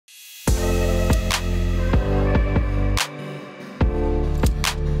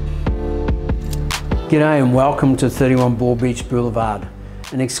G'day and welcome to 31 Broadbeach Boulevard,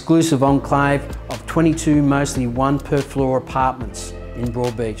 an exclusive enclave of 22 mostly one per floor apartments in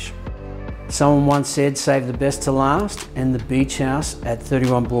Broadbeach. Someone once said save the best to last, and the beach house at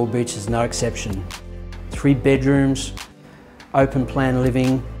 31 Broadbeach is no exception. 3 bedrooms, open plan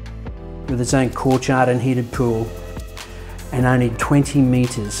living with its own courtyard and heated pool, and only 20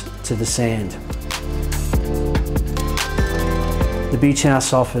 metres to the sand. The beach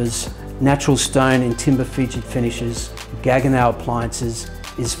house offers natural stone and timber featured finishes, Gaggenau appliances,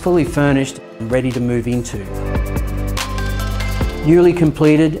 is fully furnished and ready to move into. Newly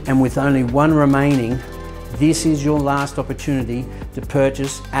completed and with only one remaining, this is your last opportunity to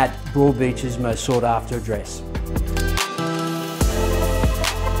purchase at Broadbeach's most sought after address.